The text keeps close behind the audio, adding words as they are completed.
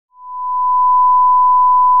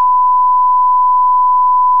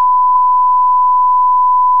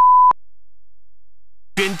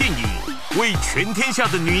选电影，为全天下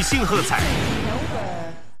的女性喝彩。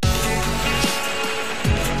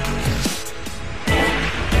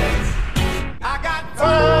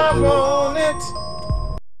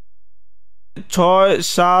ছয়,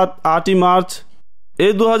 7, 8 মার্চ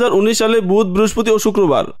এই 2019 সালে বুধ, বৃহস্পতি ও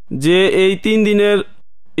শুক্রবার যে এই 3 দিনের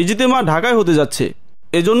ইজতেমা ঢাকায় হতে যাচ্ছে,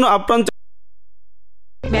 এজন্য আপ্রাণ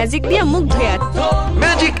ম্যাজিক দিয়ে মুখ ধুয়ে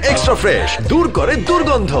ম্যাজিক এক্সট্রা ফ্রেশ দূর করে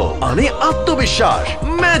দুর্গন্ধ, আনে আত্মবিশ্বাস।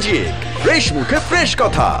 ম্যাজিক ফ্রেশ মুখে ফ্রেশ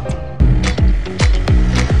কথা।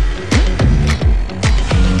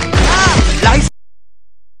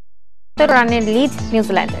 রানের লিড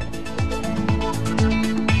নিউজিল্যান্ডের।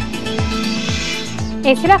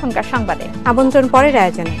 এই ছিল এখনকার সংবাদে। আমন্ত্রণ পরের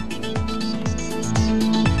আয়োজনে।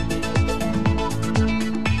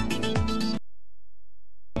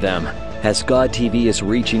 Them, as God TV is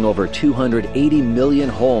reaching over 280 million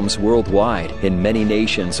homes worldwide in many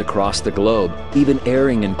nations across the globe, even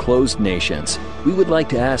airing in closed nations. We would like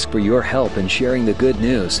to ask for your help in sharing the good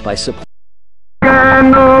news by supporting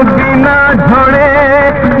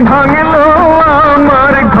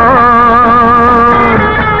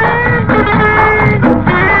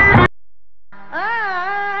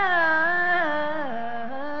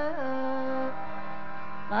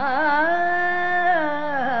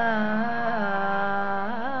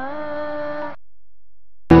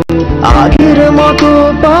আগের মতো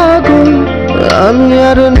পাগল আমি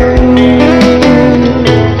আর নই,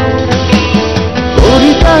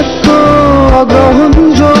 পরিত্যক্ত অগ্রহণ।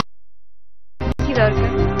 কি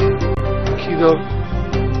দরকার? কি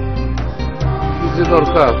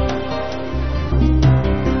দরকার?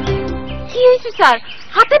 কি হয়েছে স্যার?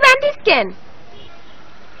 হাতে ব্যান্ডেজ কেন?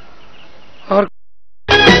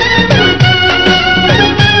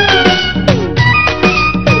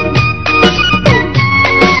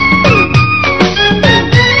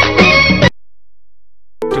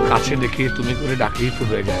 কাছে দেখে তুমি করে ডাকলেই তো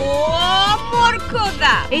হয়ে যায়। ও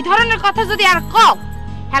মূর্খতা! এই ধরনের কথা যদি আর কও,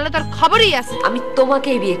 তাহলে তোর খবরই আছে। আমি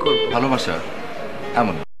তোমাকেই বিয়ে করব। ভালোবাসা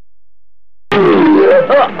এমন।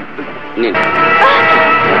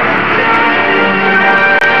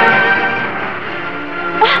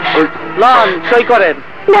 লন সই করেন।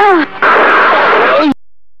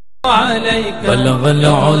 بلغ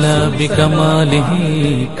العلا بكماله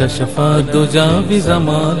كشف الدجى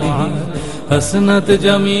بزماله حسنت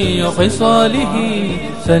جميع خصاله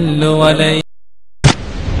صلوا عليه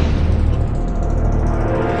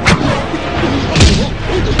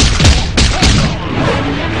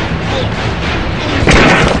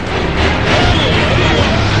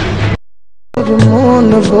মন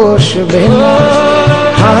বসবে না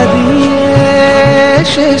হারিয়ে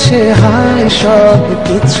শেষে হায় সব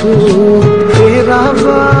কিছু,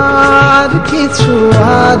 ফেরাবার কিছু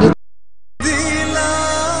আর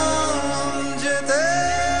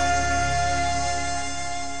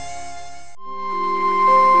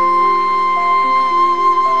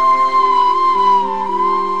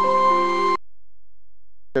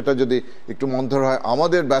সেটা যদি একটু মন্থর হয়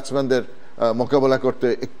আমাদের ব্যাটসম্যানদের মোকাবেলা করতে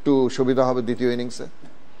একটু সুবিধা হবে দ্বিতীয় ইনিংসে।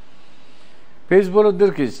 পেস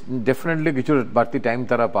বোলারদের ডেফিনেটলি কিছু বাড়তি টাইম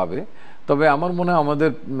তারা পাবে, তবে আমার মনে হয় আমাদের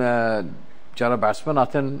যারা ব্যাটসম্যান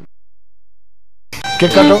আছেন।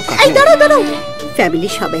 কেক কাটো। এই দাঁড়াও দাঁড়াও, ফ্যামিলি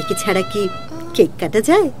সবাইকে ছাড়া কি কেক কাটা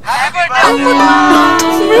যায়?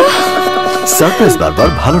 সারপ্রাইজ বারবার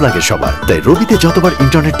ভালো লাগে সবার, তাই রবিতে যতবার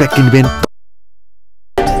ইন্টারনেট প্যাক কিনবেন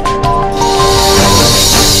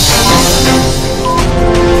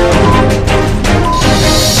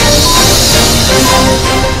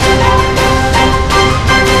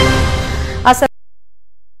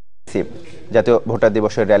জাতীয় ভোটার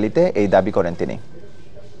দিবসের র্যালিতে এই দাবি করেন তিনি।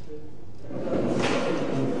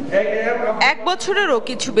 1 বছরেরও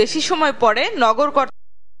কিছু বেশি সময় পরে নগর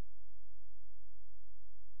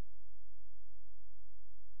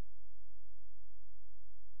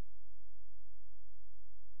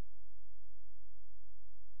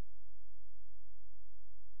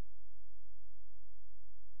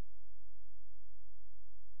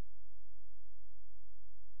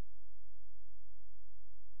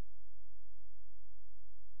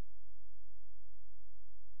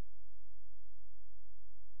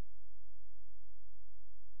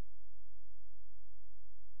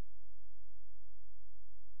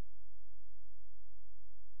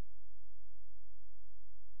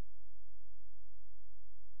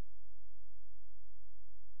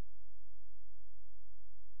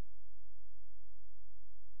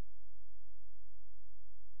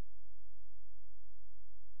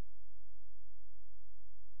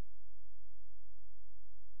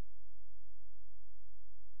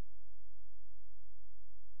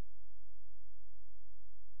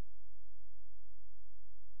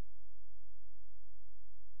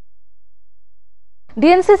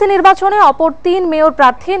ডিএনসিসি নির্বাচনে অপর 3 মেয়র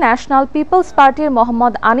প্রার্থী ন্যাশনাল পিপলস পার্টির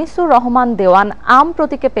মোহাম্মদ আনিসুর রহমান দেওয়ান আম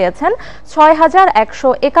প্রতীকে পেয়েছেন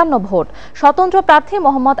 6151 ভোট। স্বতন্ত্র প্রার্থী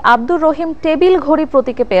মোহাম্মদ আব্দুর রহিম টেবিল ঘড়ি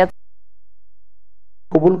প্রতীকে পেয়েছেন।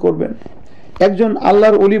 কবুল করবেন। একজন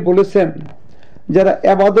আল্লাহর ওলি বলেছেন, যারা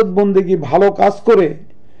ইবাদত বন্দেগী ভালো কাজ করে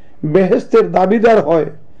বেহেশতের দাবিদার হয়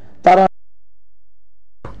তারা।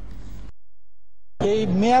 এই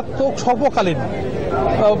মেয়াদ তো স্বল্পকালীন,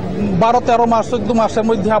 12-13 মাস 14 মাসের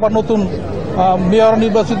মধ্যে আবার নতুন মেয়র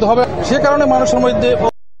নির্বাচিত হবে। সে কারণে মানুষের মধ্যে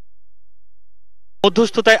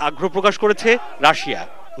মধ্যস্থতায় আগ্রহ প্রকাশ করেছে রাশিয়া।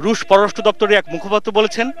 রুশ পররাষ্ট্র দপ্তরের এক মুখপাত্র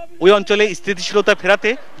বলেছেন, ওই অঞ্চলে স্থিতিশীলতা ফেরাতে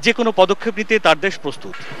যে কোনো পদক্ষেপ নিতে তার দেশ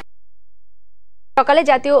প্রস্তুত। সকালে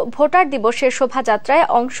জাতীয় ভোটার দিবসের শোভাযাত্রায়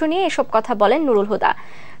অংশ নিয়ে এসব কথা বলেন নুরুল হুদা।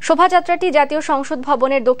 শোভাযাত্রাটি জাতীয় সংসদ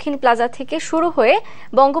ভবনের দক্ষিণ প্লাজা থেকে শুরু হয়ে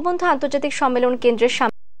বঙ্গবন্ধু আন্তর্জাতিক সম্মেলন কেন্দ্রের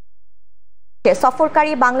সামনে।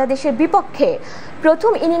 সফরকারী বাংলাদেশের বিপক্ষে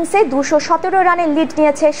প্রথম ইনিংসে 217 রানের লিড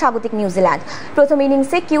নিয়েছে স্বাগতিক নিউজিল্যান্ড। প্রথম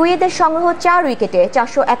ইনিংসে কিউইদের সংগ্রহ 4 উইকেটে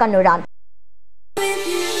 451 রান।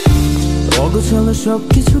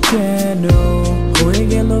 সবকিছু কেন হয়ে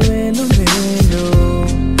গেল এলোমেলো,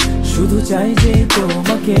 শুধু চাই যে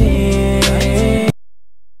তোমাকে।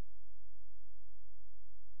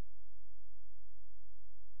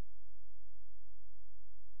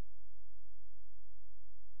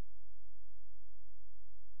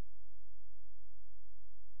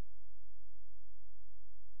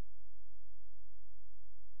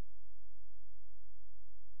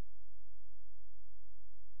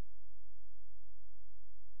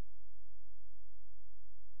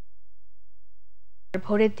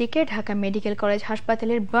 ভোরের দিকে ঢাকা মেডিকেল কলেজ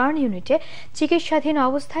হাসপাতালের বার্ন ইউনিটে চিকিৎসাধীন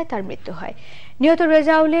অবস্থায় তার মৃত্যু হয়। নিহত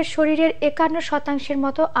রেজাউলের শরীরের 51%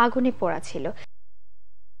 মতো আগুনে পোড়া ছিল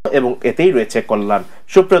এবং এতেই রয়েছে কল্যাণ।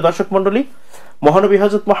 সুপ্রিয় দর্শক মণ্ডলী, মহানবী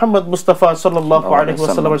হযরত মুহাম্মদ মুস্তাফা সাল্লাল্লাহু আলাইহি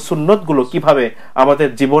ওয়াসাল্লামের সুন্নতগুলো কিভাবে আমাদের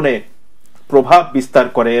জীবনে প্রভাব বিস্তার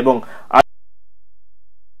করে এবং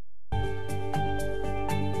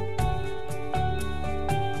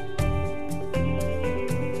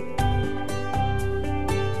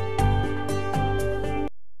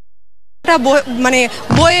মানে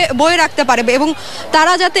বয়ে রাখতে পারে এবং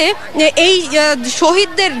তারা যাতে এই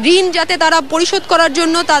শহীদদের ঋণ যাতে তারা পরিশোধ করার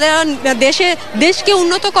জন্য, তাদের দেশকে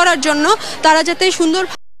উন্নত করার জন্য তারা যাতে সুন্দর।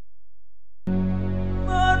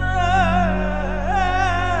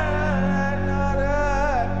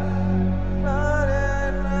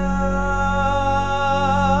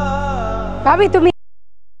 ভাবি তুমি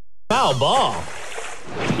foul ball.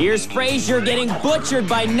 Here's Frazier getting butchered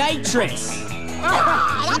by nitrous.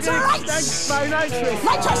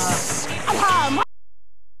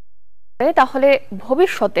 তাহলে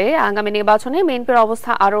ভবিষ্যতে আগামী নির্বাচনে বিএনপির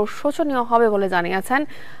অবস্থা আরো শোচনীয় হবে বলে জানিয়েছেন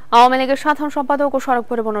আওয়ামী লীগের সাধারণ সম্পাদক ও সড়ক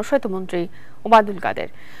পরিবহন ও সেতুমন্ত্রী ওবায়দুল কাদের।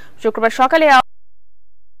 শুক্রবার সকালে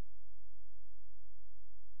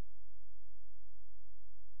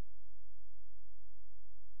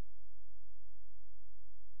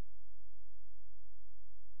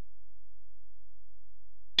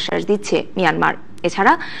দিচ্ছে মিয়ানমার।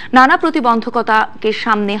 এছাড়া নানা প্রতিবন্ধকতাকে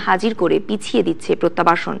সামনে হাজির করে পিছিয়ে দিচ্ছে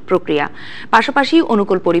প্রত্যাবাসন প্রক্রিয়া। পাশাপাশি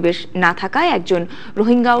অনুকূল পরিবেশ না থাকায় একজন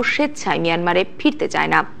রোহিঙ্গাও স্বেচ্ছায় মিয়ানমারে ফিরতে চায়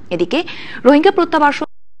না। এদিকে রোহিঙ্গা প্রত্যাবাসন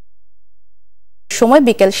সময়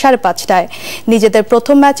বিকেল 5:30টায় নিজেদের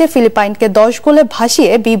প্রথম ম্যাচে ফিলিপাইনকে 10 গোলে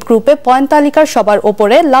ভাসিয়ে বি গ্রুপে পয়েন্ট তালিকার সবার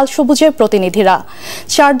উপরে লাল সবুজের প্রতিনিধিরা।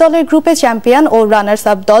 4 দলের গ্রুপে চ্যাম্পিয়ন ও রানার্স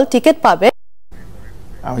আপ দল টিকিট পাবে।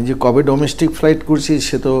 আমি যে কবে ডোমেস্টিক ফ্লাইট করছি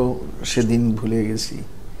সে তো সেদিন ভুলে গেছি,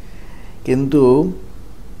 কিন্তু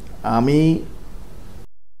আমি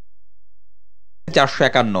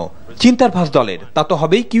 451 চিন্তার ভাস দলের তা তো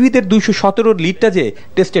হবেই কিউইদের 217 লিডটা যে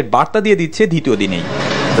টেস্টের বার্তা দিয়ে দিচ্ছে দ্বিতীয় দিনেই।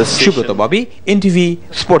 Subrata Bobby, NTV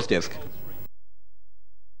sports desk.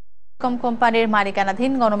 কোম্পানির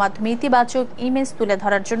মালিকানাধীন গণমাধ্যমে ইতিবাচক ইমেজ তুলে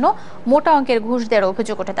ধরার জন্য মোটা অঙ্কের ঘুষ দেওয়ার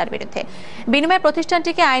অভিযোগ ওঠে তার বিরুদ্ধে। বিনিময়ে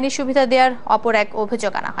প্রতিষ্ঠানটিকে আইনি সুবিধা দেওয়ার অপর এক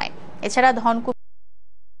অভিযোগ আনা হয়। এছাড়া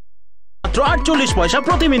মাত্র 48 পয়সা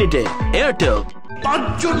প্রতি মিনিটে এয়ারটেল। 5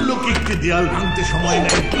 জন লোক একটি দেয়াল ভাঙতে সময়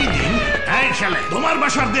নেয় 2 দিন। এই শালা তোমার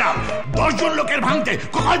বাসার দেয়াল 10 জন লোকের ভাঙতে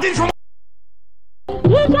কয়দিন সময়?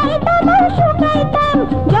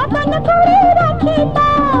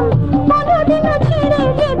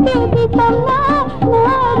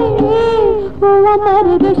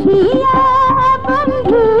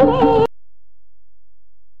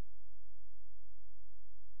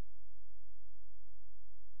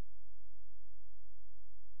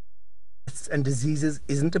 And diseases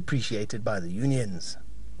isn't appreciated by the unions.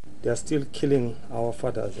 They are still killing our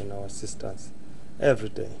fathers and our sisters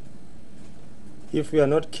every day. If we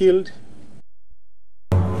are not killed,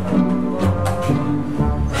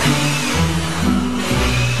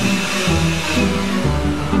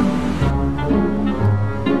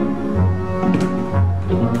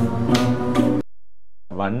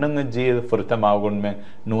 වන්නං ජීව ෆෘතමාවගොන් මෙ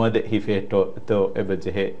නුවද හිෆේටෝ තෝ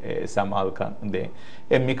එබජෙහෙ සමාල්කන්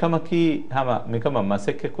දේ මිකමකි හම මිකම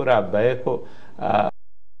මසෙක්ක කුරා බයකෝ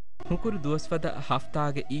ಹುಕುರು ದುವಸ್ವದ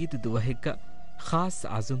ಹಫ್ತಾಗೆ ಈದ್ ದುವಹಿಗ್ಗ ಖಾಸ್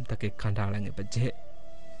ಅಜುಮ್ ತಕೆ ಕಂಡಾಳಂಗ್ ಎಬಜ್ಜೆ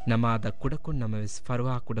ನಮಾದ ಕುಡಕು ನಮವೆಸ್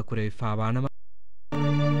ಫರ್ವಾ ಕುಡಕುರೆ ಫಾವಾನಮ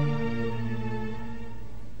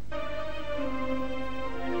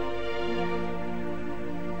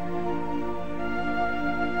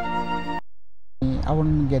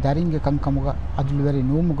ಅವನಿಗೆ ದಾರಿಂಗೆ ಕಂಕಮುಗ ಅದುಲುವರಿ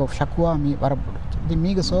ನೂಮುಗ ಶಕ್ವಾ ಮಿ ವರಬ್ಬುಡು the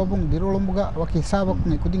ಮೀಗ ಸೋಬುಂಗ್ ದಿರುಳುಮುಗ ವಕಿ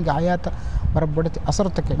ಹಿಸಾಬಕ್ನೆ ಕುದಿಂಗೆ ಆಯಾತ ವರಬ್ಬುಡತಿ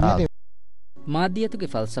ಅಸರತಕ್ಕೆ ಮೇದೆ ಮಾದಿಯತುಗೆ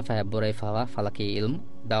ಫಲ್ಸಫಾ ಬೊರೈ fava ಫಲಕಿ ಇಲ್ಮ್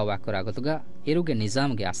Dawa ಕುರಾಗತುಗ ಇರುಗೆ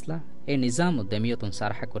ನಿಜಾಮ್ಗೆ ಅಸ್ಲ A Nizam ದೆಮಿಯತುನ್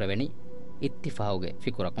ಸರಹ ಕುರವೆನಿ ಇತ್ತಿಫಾವುಗೆ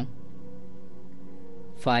ಫಿಕುರಕುಂ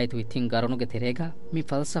ಫಾಯಿತು ಇಥಿಂ ಗರನುಗೆ ತೆರೆಗ me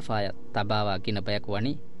ಫಲ್ಸಫಾಯ ತಬಾವಾ ಗಿನ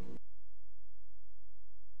ಬಯಕುವನಿ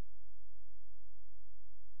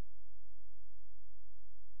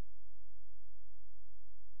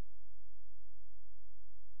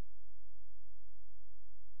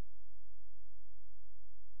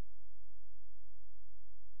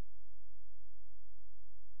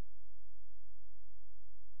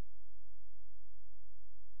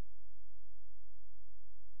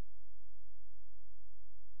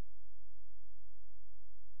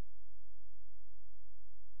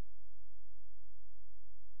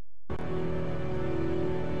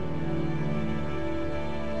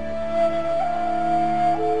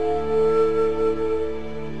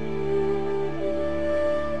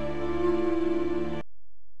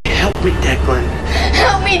Help me, Declan.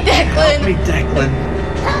 Help me, Declan. Help me, Declan.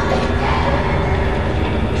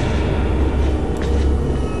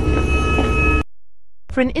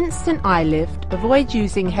 For an instant eye lift, avoid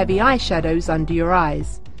using heavy eyeshadows under your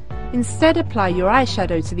eyes. Instead, apply your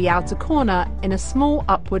eyeshadow to the outer corner in a small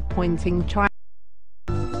upward pointing triangle.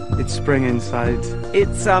 It's spring inside.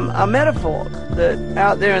 It's a metaphor that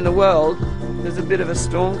out there in the world, there's a bit of a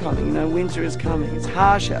storm coming, you know, winter is coming. It's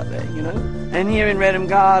harsh out there, you know. And here in Redham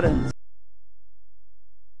Gardens,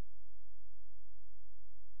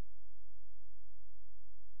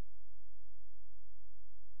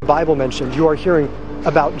 the Bible mentioned, you are hearing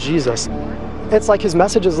about Jesus. It's like his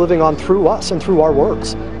message is living on through us and through our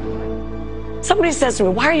words. Somebody says to me,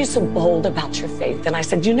 "Why are you so bold about your faith?" And I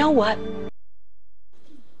said, "You know what?"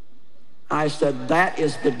 I said, "That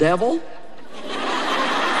is the devil."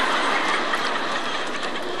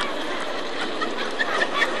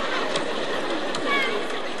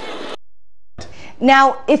 Now,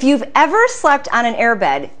 if you've ever slept on an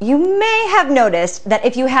airbed, you may have noticed that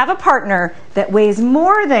if you have a partner that weighs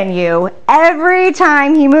more than you, every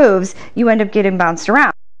time he moves, you end up getting bounced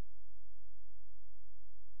around.